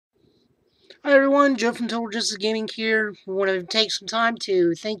Hi everyone, Joe from Total Justice Gaming here. We want to take some time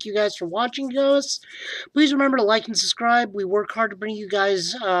to thank you guys for watching us. Please remember to like and subscribe. We work hard to bring you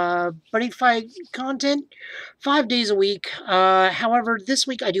guys BuddyFight content 5 days a week. However, this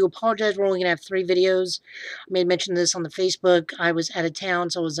week I do apologize. We're only going to have 3 videos. I made mention of this on the Facebook. I was out of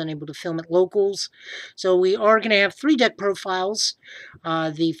town, so I was unable to film at locals. So we are going to have 3 deck profiles.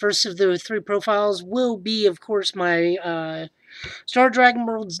 The first of the 3 profiles will be, of course, my Star Dragon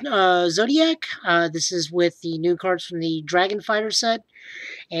World Zodiac. This is with the new cards from the Dragon Fighter set.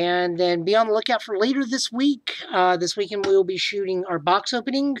 And then be on the lookout for later this week. This weekend we will be shooting our box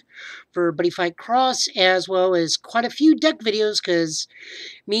opening for BuddyFight Cross, as well as quite a few deck videos, because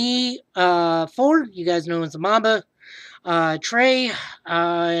me, Ford, you guys know as the Mamba, Trey,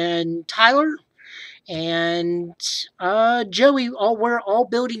 and Tyler, and Joey, we're all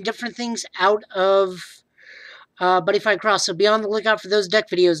building different things out of BuddyFight Cross, so be on the lookout for those deck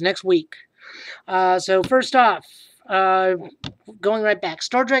videos next week. So first off, going right back,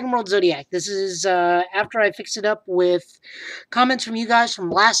 Star Dragon World Zodiac. This is after I fixed it up with comments from you guys from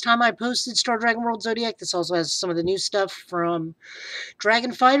last time I posted Star Dragon World Zodiac. This also has some of the new stuff from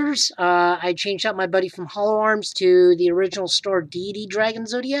Dragon Fighters. I changed out my buddy from Hollow Arms to the original Star Deity Dragon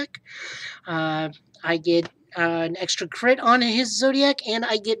Zodiac. I get an extra crit on his Zodiac, and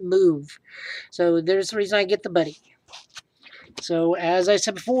I get move. So there's the reason I get the buddy. So as I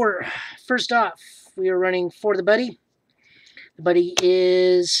said before, first off, we are running for the buddy. The buddy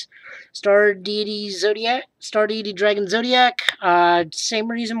is Star Deity Dragon Zodiac. Same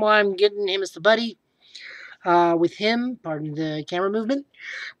reason why I'm getting him as the buddy. With him, pardon the camera movement,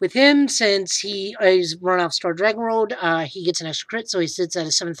 with him, since he is run off Star Dragon World, he gets an extra crit, so he sits at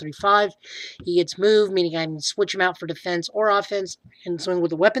a 735. He gets moved, meaning I can switch him out for defense or offense and swing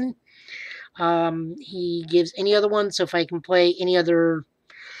with a weapon. He gives any other one, so if I can play any other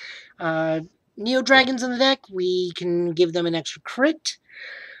Neo Dragons in the deck, we can give them an extra crit.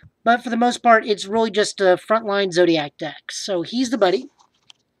 But for the most part, it's really just a frontline Zodiac deck. So he's the buddy.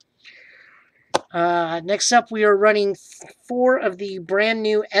 Next up, we are running 4 of the brand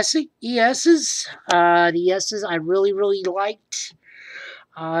new ESs. The ESs I really liked.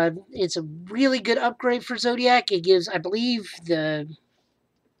 It's a really good upgrade for Zodiac. It gives, I believe, the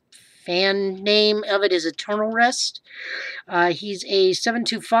fan name of it is Eternal Rest. He's a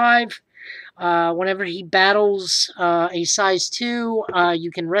 725. Whenever he battles a size 2, you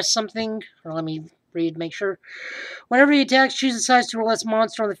can rest something. Or let me read, make sure. Whenever he attacks, choose a size 2 or less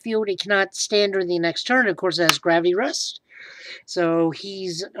monster on the field. It cannot stand during the next turn. Of course, it has Gravity Rest. So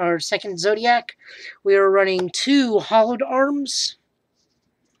he's our second Zodiac. We are running 2 Hollowed Arms.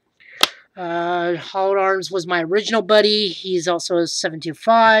 Hollowed Arms was my original buddy. He's also a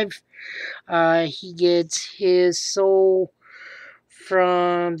 725. He gets his soul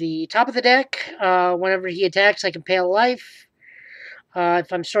from the top of the deck. Whenever he attacks, I can pay a life.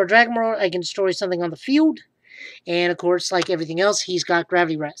 If I'm Star Dragon World, I can destroy something on the field. And, of course, like everything else, he's got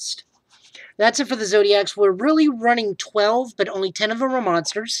Gravity Rest. That's it for the Zodiacs. We're really running 12, but only 10 of them are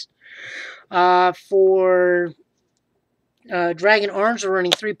monsters. For Dragon Arms, we're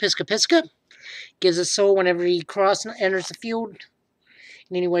running 3 Pisca Pisca. Gives a soul whenever he enters the field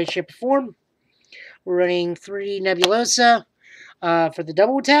in any way, shape, or form. We're running 3 Nebulosa for the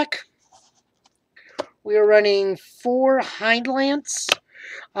double attack. We are running 4 Hindlance.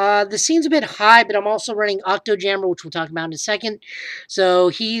 The scene's a bit high, but I'm also running Octojammer, which we'll talk about in a second. So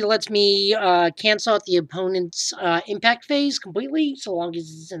he lets me cancel out the opponent's impact phase completely, so long as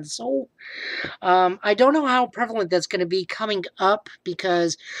it's in the soul. I don't know how prevalent that's going to be coming up,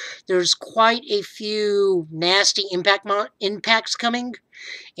 because there's quite a few nasty impacts coming,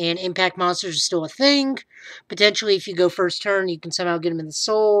 and impact monsters are still a thing. Potentially, if you go first turn, you can somehow get them in the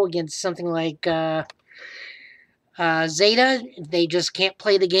soul against something like Zeta. They just can't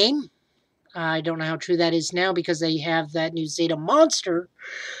play the game. I don't know how true that is now, because they have that new Zeta monster.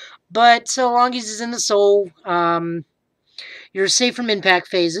 But so long as it's in the soul, you're safe from impact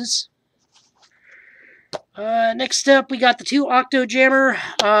phases. Next up, we got the 2 Octojammer.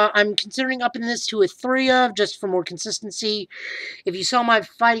 I'm considering upping this to a 3 of, just for more consistency. If you saw my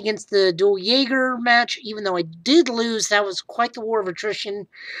fight against the Dual Jaeger match, even though I did lose, that was quite the war of attrition.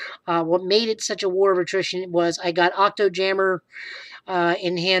 What made it such a war of attrition was I got Octojammer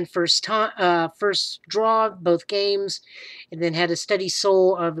in hand first draw, both games, and then had a steady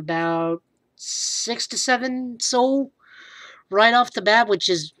soul of about 6 to 7 soul right off the bat, which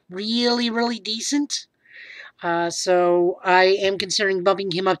is really decent. So I am considering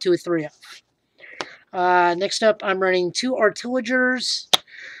bumping him up to a 3-up. Next up, I'm running 2 Artillegers.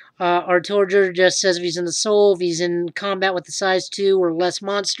 Artillager just says if he's in the soul, if he's in combat with the size 2 or less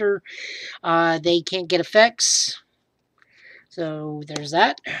monster, they can't get effects. So there's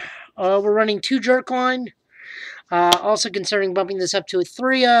that. We're running 2 Jerkline. Also considering bumping this up to a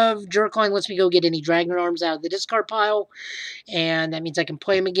 3 of. Jerkline lets me go get any Dragon Arms out of the discard pile. And that means I can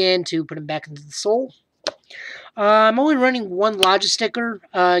play him again to put him back into the soul. I'm only running 1 Logisticker.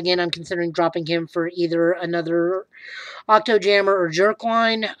 Again, I'm considering dropping him for either another Octojammer or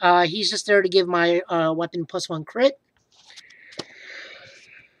Jerkline. He's just there to give my weapon +1 crit.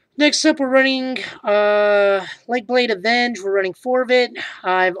 Next up, we're running Lakeblade Avenge. We're running 4 of it.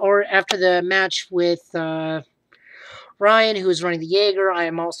 After the match with Ryan, who is running the Jaeger, I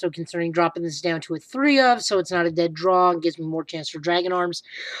am also considering dropping this down to a 3 of, so it's not a dead draw and gives me more chance for Dragon Arms.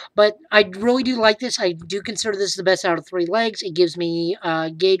 But I really do like this. I do consider this the best out of 3 legs. It gives me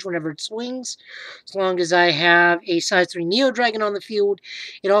gauge whenever it swings, as long as I have a size 3 Neo Dragon on the field.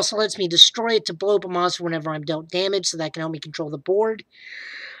 It also lets me destroy it to blow up a monster whenever I'm dealt damage, so that can help me control the board.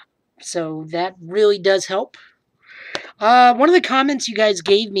 So that really does help. One of the comments you guys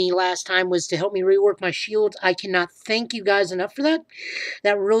gave me last time was to help me rework my shields. I cannot thank you guys enough for that.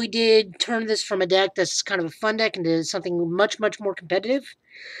 That really did turn this from a deck that's kind of a fun deck into something much, much more competitive.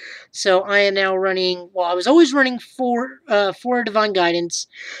 So I am now running, well, I was always running 4 Divine Guidance.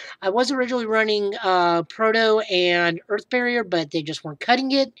 I was originally running Proto and Earth Barrier, but they just weren't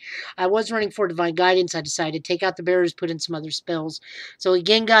cutting it. I was running 4 Divine Guidance. I decided to take out the barriers, put in some other spells. So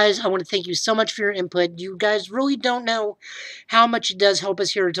again, guys, I want to thank you so much for your input. You guys really don't know how much it does help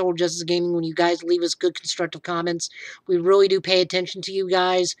us here at Total Justice Gaming when you guys leave us good constructive comments. We really do pay attention to you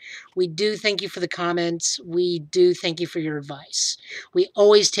guys. We do thank you for the comments. We do thank you for your advice. We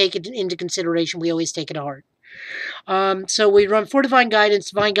always take it into consideration. We always take it to heart. So we run 4 Divine Guidance.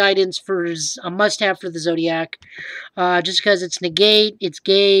 Divine Guidance for a must-have for the Zodiac. Just because it's negate, it's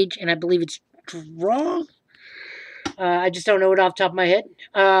gauge, and I believe it's draw. I just don't know it off the top of my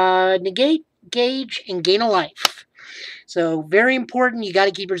head. Negate, gauge, and gain a life. So very important. You got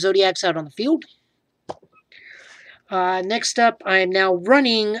to keep your Zodiacs out on the field. Next up, I am now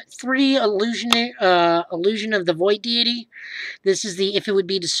running 3 Illusion of the Void Deity. This is the if it would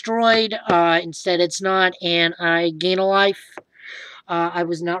be destroyed. Instead, it's not, and I gain a life. I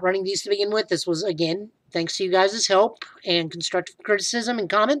was not running these to begin with. This was, again, thanks to you guys' help and constructive criticism and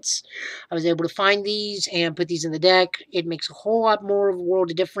comments. I was able to find these and put these in the deck. It makes a whole lot more of a world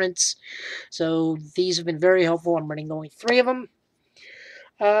of difference. So these have been very helpful. I'm running only 3 of them.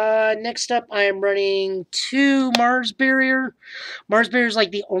 Next up, I am running 2 Mars Barrier. Mars Barrier is like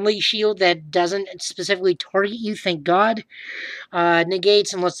the only shield that doesn't specifically target you, thank God.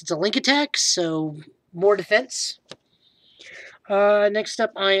 Negates unless it's a link attack, so more defense. Next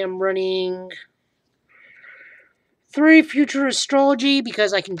up, I am running 3 Future Astrology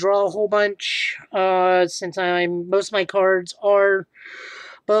because I can draw a whole bunch. Since most of my cards are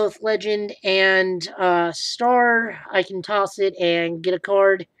both Legend and Star, I can toss it and get a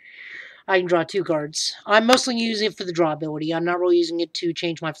card. I can draw 2 cards. I'm mostly using it for the draw ability. I'm not really using it to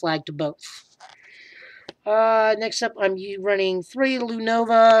change my flag to both. Next up, I'm running 3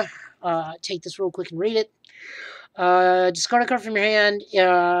 Lunova. Take this real quick and read it. Discard a card from your hand.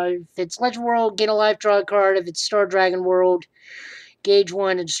 If it's Legend World, gain a life, draw a card. If it's Star Dragon World, gauge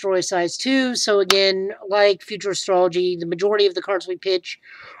 1 and destroy size 2. So again, like Future Astrology, the majority of the cards we pitch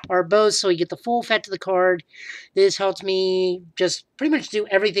are both, so you get the full effect of the card. This helps me just pretty much do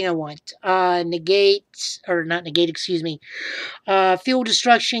everything I want. Field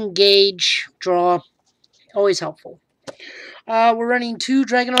Destruction, gauge, draw, always helpful. We're running 2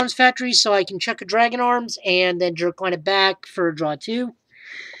 Dragon Arms Factories, so I can chuck a Dragon Arms and then Jerkline it back for a draw 2.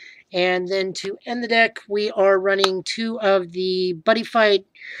 And then to end the deck, we are running 2 of the BuddyFight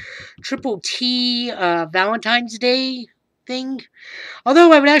Triple T Valentine's Day thing.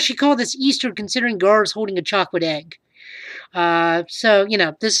 Although I would actually call this Easter, considering Gar's holding a chocolate egg. So, you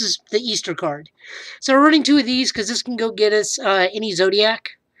know, this is the Easter card. So we're running 2 of these because this can go get us any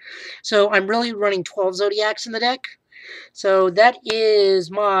Zodiac. So I'm really running 12 Zodiacs in the deck. So that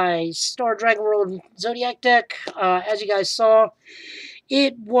is my Star Dragon World Zodiac deck. As you guys saw,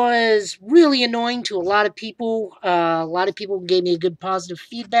 it was really annoying to a lot of people. A lot of people gave me a good positive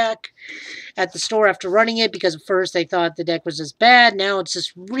feedback at the store after running it because at first they thought the deck was just bad. Now it's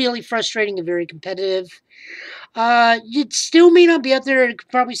just really frustrating and very competitive. It still may not be up there. It could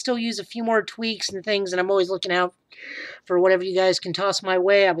probably still use a few more tweaks and things, and I'm always looking out for whatever you guys can toss my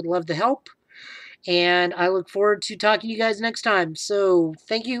way. I would love to help. And I look forward to talking to you guys next time. So,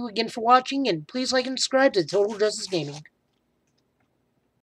 thank you again for watching, and please like and subscribe to Total Justice Gaming.